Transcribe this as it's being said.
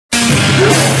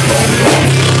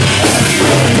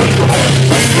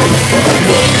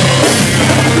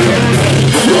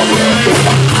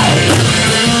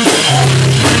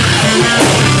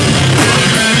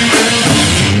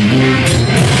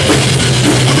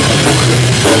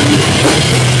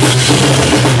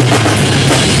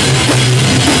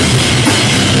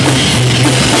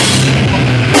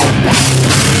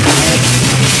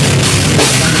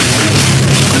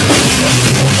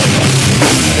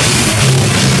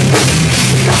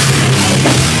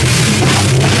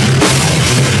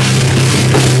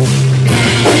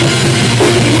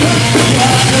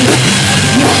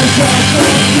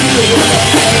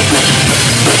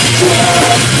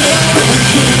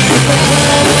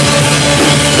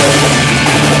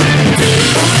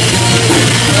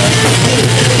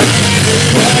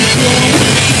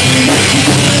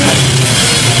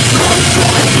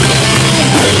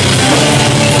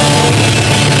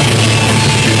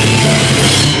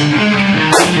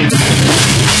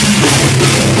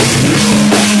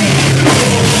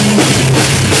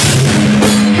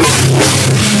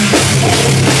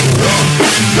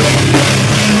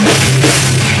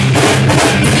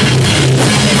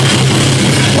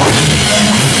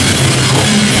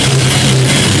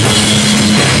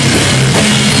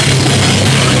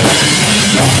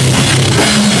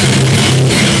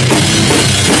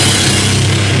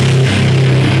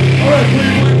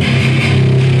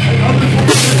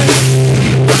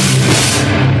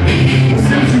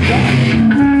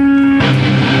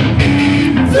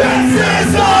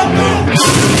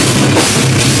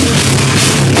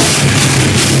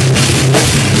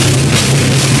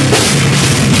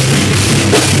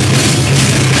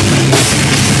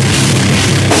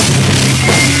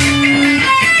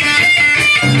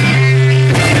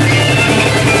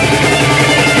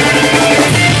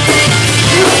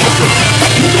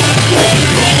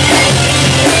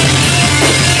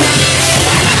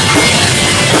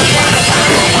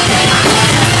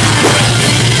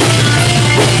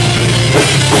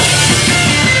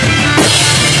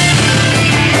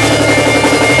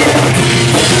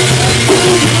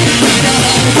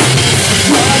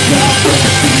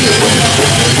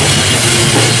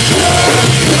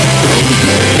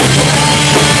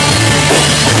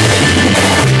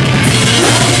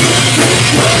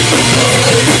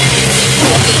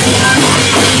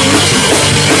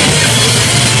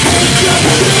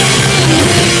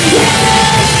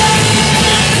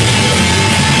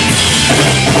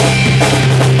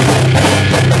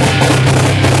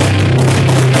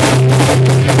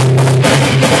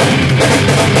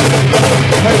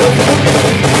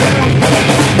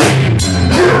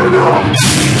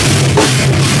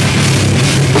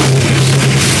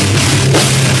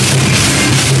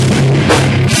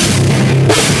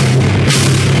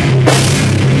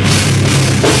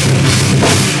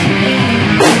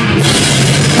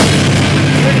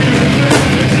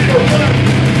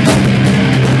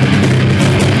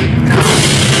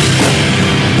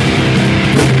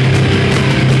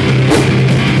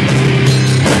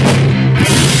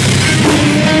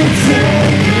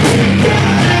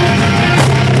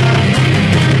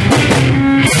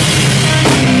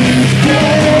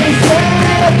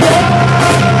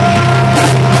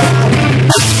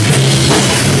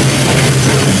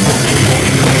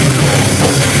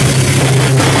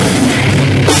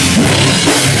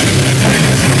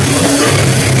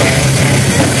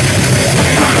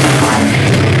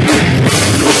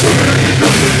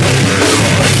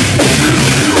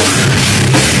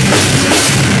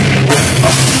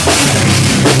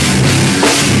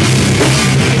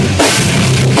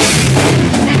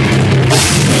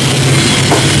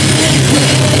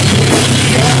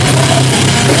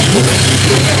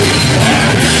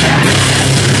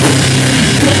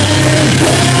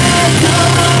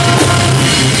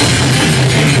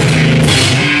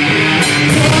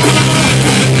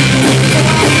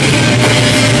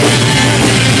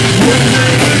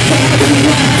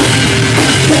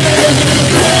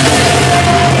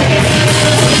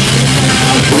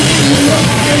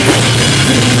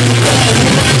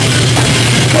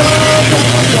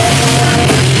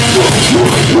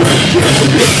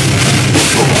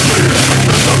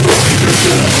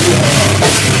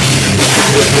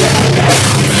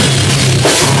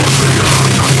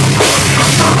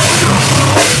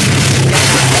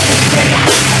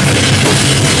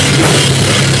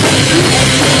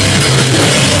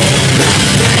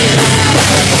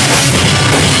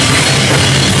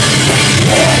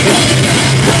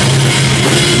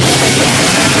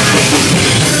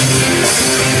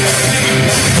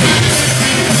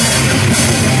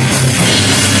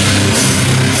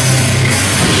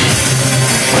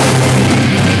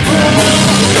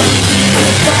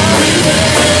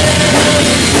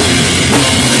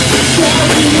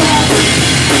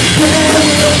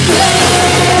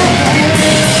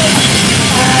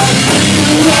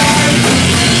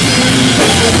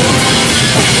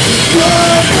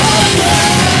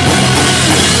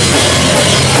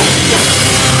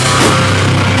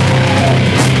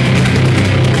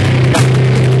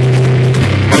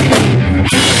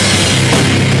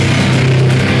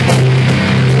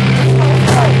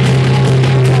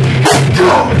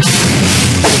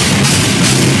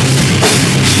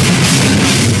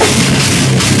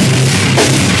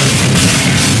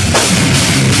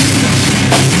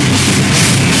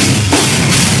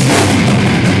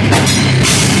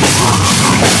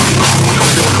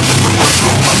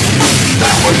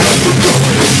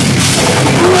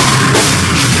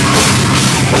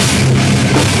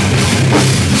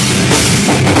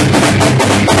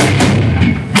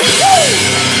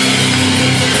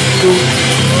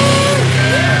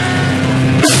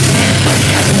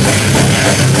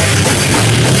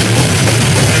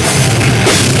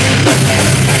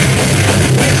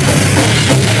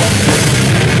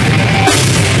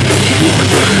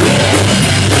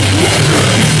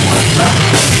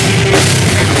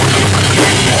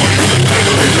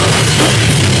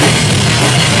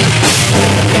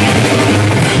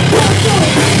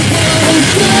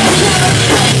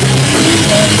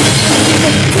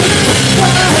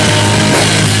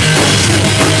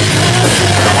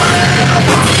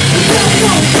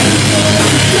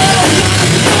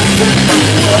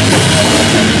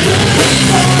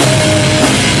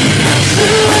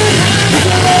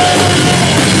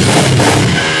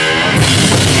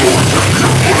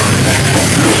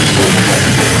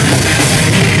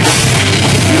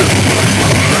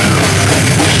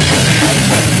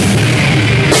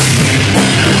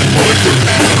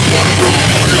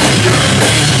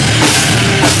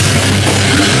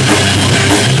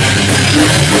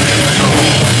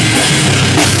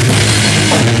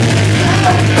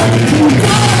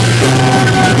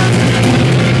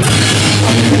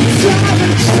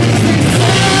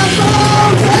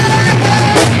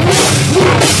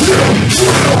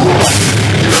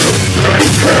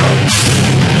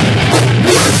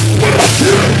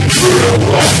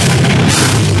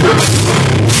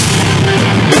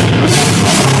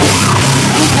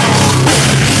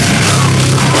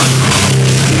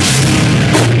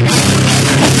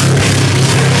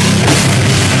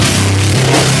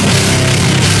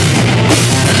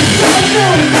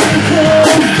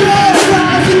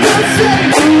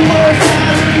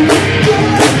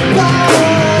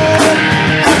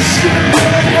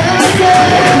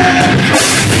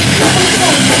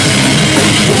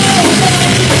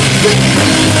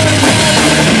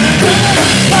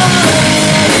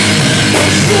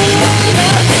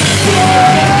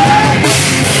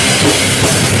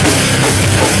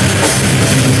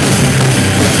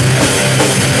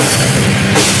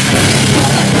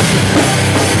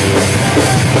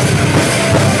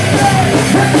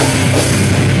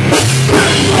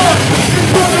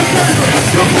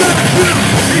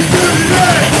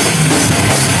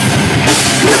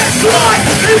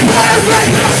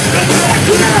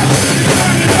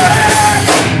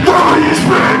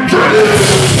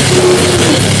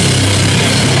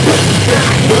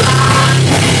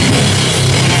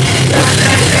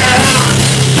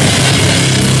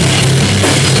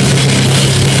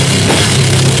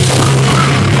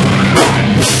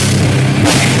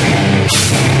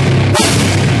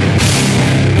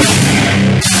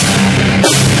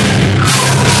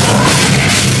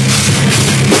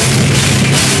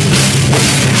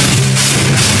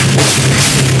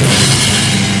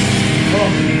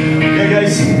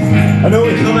I know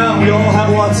we come out and we all have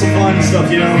lots of fun and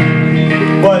stuff, you know,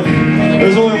 but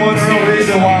there's only one real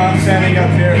reason why I'm standing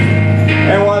up here,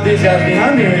 and why these guys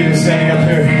behind me are even standing up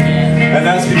here, and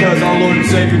that's because our Lord and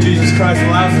Savior Jesus Christ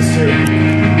allows us to.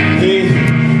 He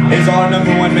is our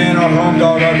 #1 man, our home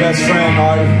dog, our best friend,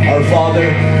 our father,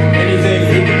 anything.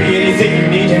 He can be anything you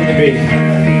need him to be.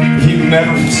 He will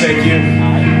never forsake you.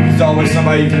 There's always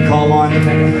somebody you can call on.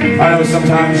 I know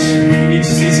sometimes you need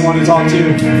to see someone to talk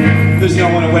to. There's no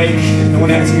one awake, no one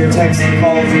answering your texts or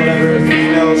calls or whatever,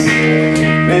 emails.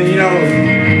 And you know,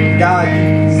 God,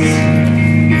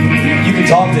 you can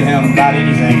talk to him about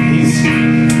anything. He's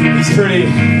pretty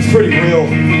real.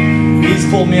 He's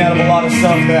pulled me out of a lot of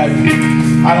stuff that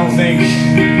I don't think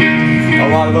a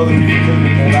lot of other people could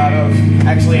be pulled out of.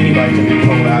 Actually, anybody could be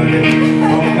pulled out of it.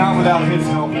 Not without his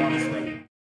help.